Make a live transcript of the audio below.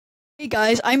Hey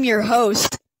guys, I'm your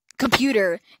host,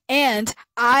 Computer, and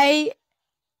I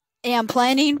am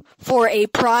planning for a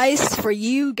prize for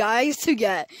you guys to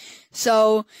get.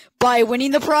 So, by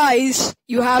winning the prize,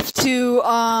 you have to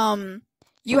find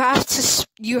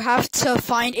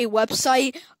a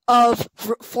website of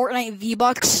Fortnite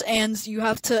V-Bucks, and you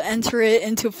have to enter it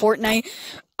into Fortnite.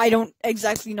 I don't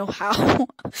exactly know how.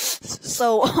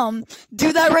 So,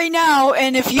 do that right now,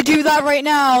 and if you do that right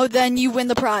now, then you win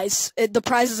the prize. The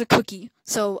prize is a cookie.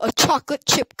 So, a chocolate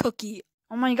chip cookie.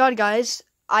 Oh my god, guys.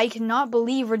 I cannot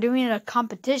believe we're doing a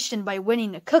competition by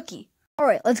winning a cookie.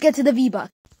 Alright, let's get to the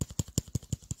V-Bucks.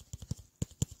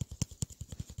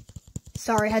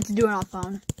 Sorry, I had to do it on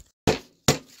phone.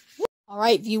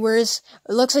 Alright, viewers,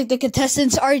 it looks like the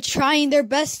contestants are trying their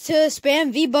best to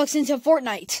spam V-Bucks into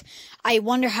Fortnite. I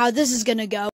wonder how this is gonna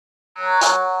go.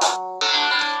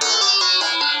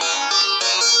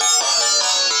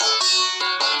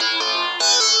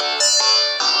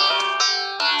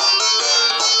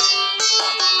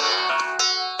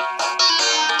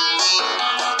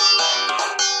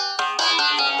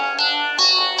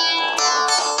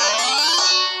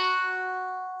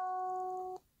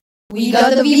 We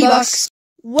got the V-Bucks.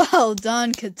 Well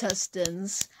done,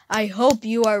 contestants. I hope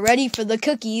you are ready for the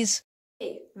cookies.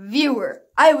 Hey, viewer,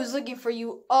 I was looking for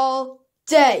you all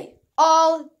day,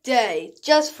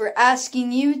 just for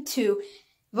asking you to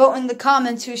vote in the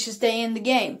comments who should stay in the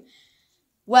game.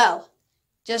 Well,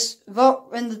 just vote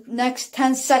in the next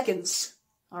 10 seconds,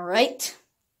 alright?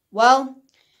 Well,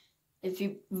 if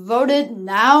you voted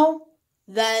now,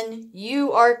 then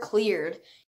you are cleared.